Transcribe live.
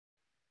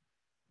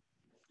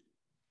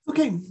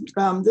Okay,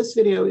 this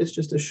video is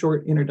just a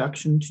short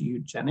introduction to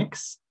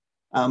eugenics.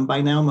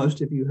 By now,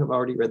 most of you have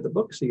already read the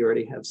book, so you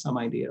already have some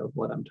idea of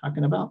what I'm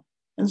talking about.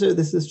 And so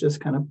this is just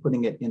kind of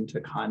putting it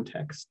into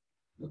context.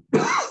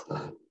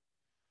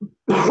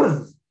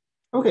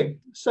 Okay,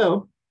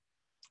 so,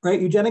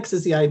 right, eugenics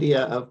is the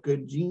idea of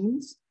good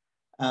genes.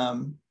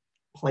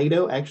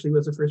 Plato actually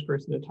was the first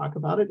person to talk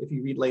about it. If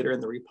you read later in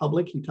the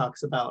Republic, he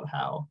talks about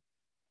how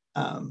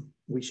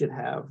we should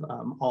have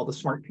all the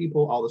smart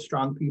people, all the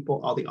strong people,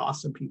 all the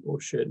awesome people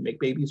should make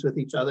babies with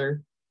each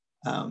other.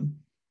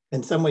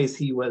 In some ways,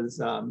 he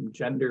was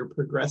gender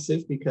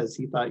progressive because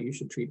he thought you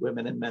should treat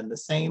women and men the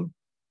same.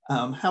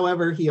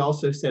 However, he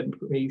also said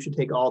you should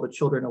take all the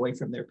children away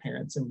from their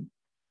parents and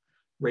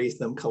raise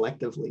them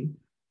collectively.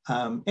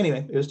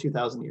 Anyway, it was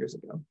 2,000 years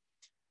ago.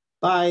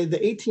 By the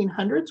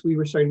 1800s, we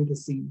were starting to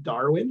see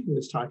Darwin, who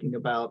was talking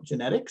about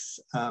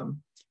genetics.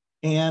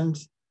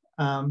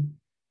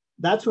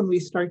 That's when we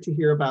start to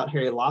hear about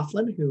Harry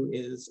Laughlin, who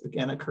is,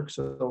 again, a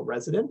Kirksville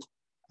resident.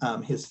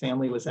 His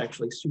family was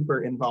actually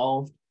super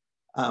involved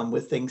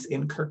with things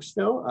in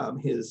Kirksville.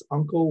 His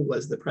uncle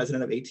was the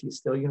president of A.T.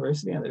 Still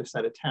University on the other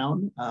side of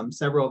town.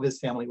 Several of his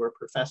family were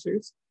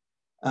professors.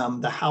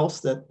 The house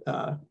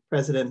that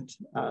President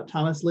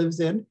Thomas lives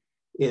in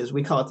is,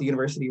 we call it the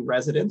university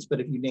residence,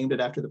 but if you named it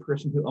after the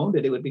person who owned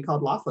it, it would be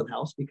called Laughlin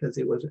House because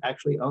it was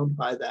actually owned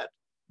by that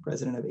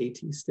president of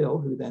A.T. Still,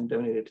 who then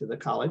donated to the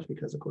college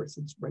because, of course,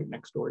 it's right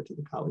next door to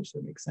the college, so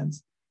it makes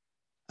sense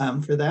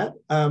for that.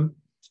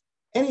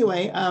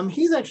 Anyway,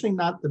 he's actually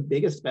not the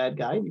biggest bad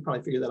guy. You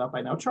probably figured that out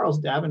by now. Charles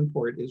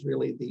Davenport is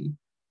really the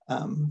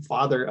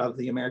father of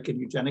the American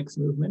eugenics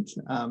movement.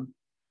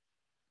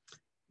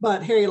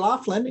 But Harry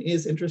Laughlin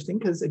is interesting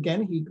because,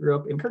 again, he grew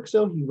up in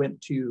Kirksville. He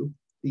went to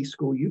the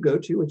school you go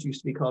to, which used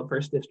to be called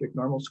First District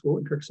Normal School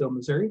in Kirksville,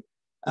 Missouri.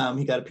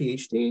 He got a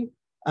PhD.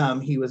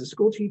 He was a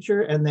school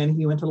teacher, and then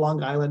he went to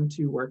Long Island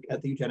to work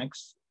at the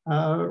Eugenics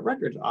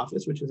Records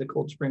Office, which is at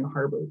Cold Spring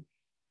Harbor.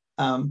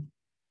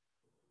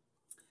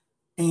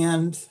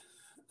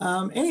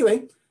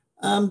 Anyway,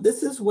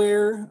 this is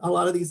where a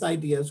lot of these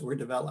ideas were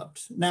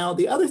developed. Now,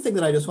 the other thing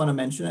that I just want to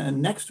mention,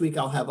 and next week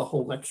I'll have a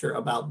whole lecture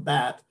about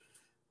that,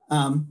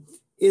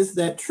 is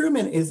that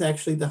Truman is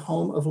actually the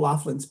home of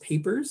Laughlin's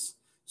papers.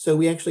 So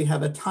we actually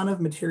have a ton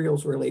of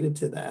materials related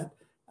to that.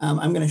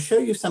 I'm going to show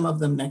you some of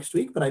them next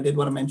week, but I did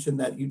want to mention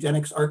that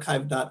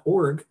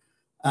eugenicsarchive.org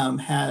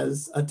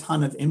has a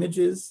ton of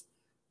images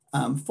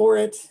for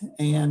it,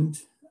 and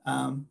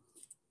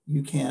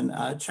you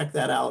can check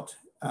that out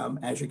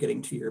as you're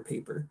getting to your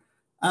paper.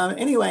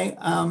 Anyway,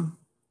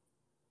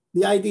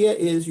 the idea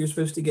is you're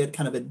supposed to get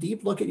kind of a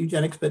deep look at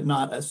eugenics, but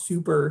not a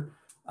super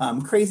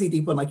crazy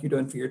deep one like you're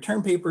doing for your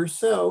term paper.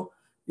 So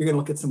you're going to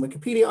look at some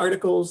Wikipedia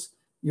articles.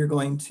 You're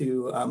going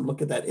to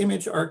look at that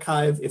image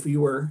archive. If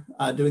you were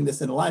doing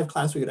this in a live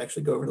class, we could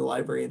actually go over to the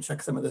library and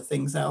check some of the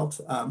things out.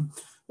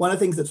 One of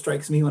the things that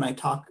strikes me when I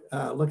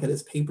look at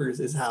his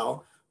papers is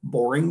how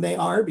boring they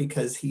are,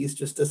 because he's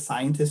just a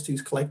scientist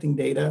who's collecting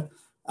data.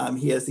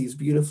 He has these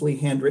beautifully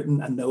handwritten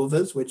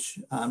ANOVAs, which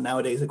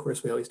nowadays, of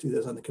course, we always do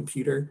those on the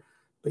computer,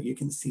 but you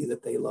can see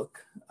that they look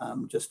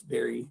just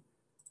very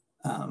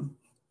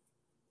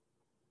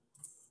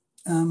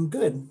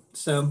good.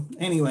 So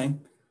anyway,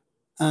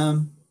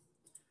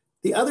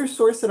 the other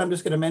source that I'm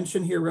just going to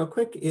mention here real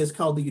quick is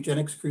called the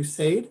Eugenics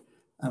Crusade.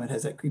 It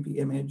has that creepy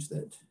image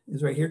that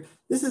is right here.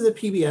 This is a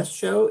PBS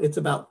show. It's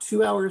about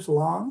 2 hours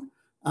long.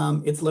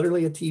 It's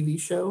literally a TV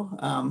show.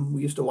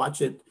 We used to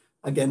watch it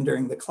again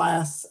during the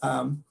class,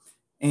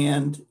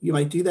 and you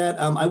might do that.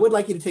 I would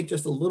like you to take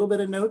just a little bit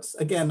of notes.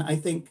 Again, I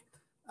think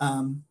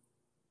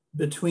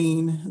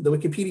between the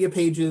Wikipedia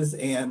pages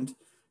and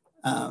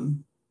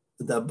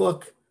the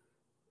book,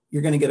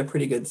 you're going to get a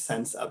pretty good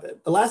sense of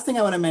it. The last thing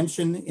I want to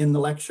mention in the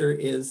lecture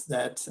is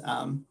that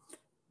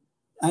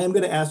I am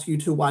going to ask you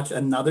to watch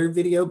another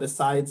video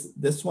besides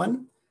this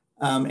one,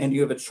 and you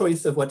have a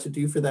choice of what to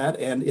do for that.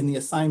 And in the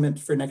assignment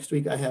for next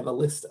week, I have a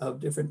list of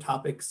different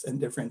topics and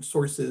different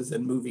sources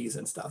and movies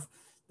and stuff.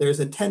 There's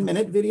a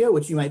 10-minute video,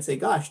 which you might say,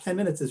 gosh, 10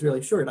 minutes is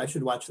really short. I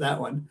should watch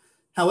that one.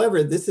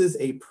 However, this is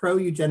a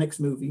pro-eugenics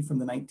movie from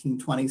the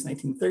 1920s,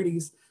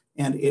 1930s,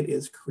 and it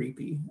is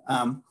creepy.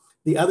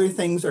 The other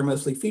things are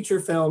mostly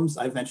feature films.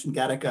 I've mentioned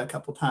Gattaca a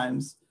couple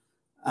times,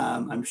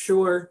 I'm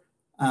sure.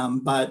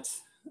 But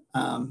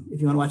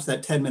if you want to watch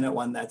that 10-minute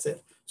one, that's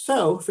it.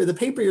 So for the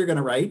paper you're going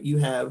to write, you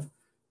have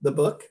the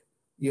book,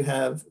 you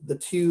have the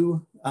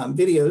two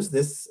videos,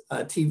 this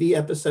TV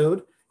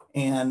episode,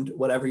 and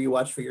whatever you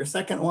watch for your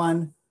second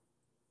one,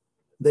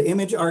 the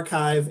image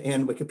archive,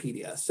 and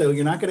Wikipedia. So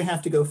you're not going to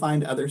have to go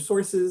find other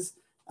sources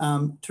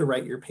to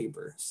write your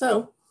paper.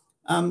 So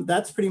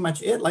that's pretty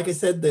much it. Like I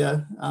said,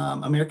 the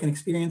American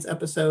Experience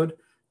episode,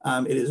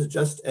 it is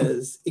just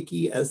as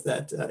icky as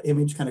that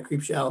image kind of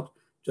creeps you out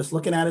just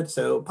looking at it.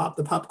 So pop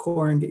the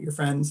popcorn, get your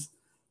friends,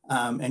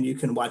 and you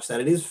can watch that.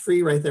 It is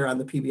free right there on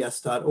the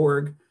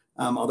pbs.org,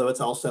 although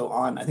it's also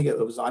on, I think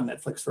it was on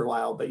Netflix for a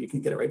while, but you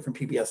can get it right from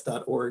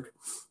pbs.org.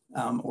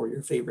 or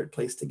your favorite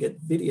place to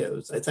get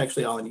videos. It's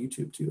actually all on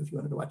YouTube too, if you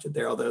wanted to watch it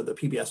there, although the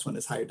PBS one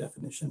is higher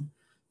definition.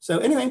 So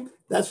anyway,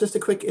 that's just a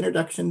quick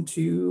introduction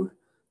to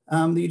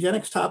the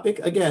eugenics topic.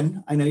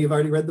 Again, I know you've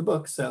already read the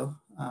book, so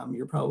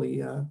you're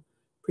probably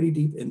pretty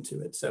deep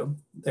into it. So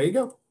there you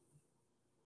go.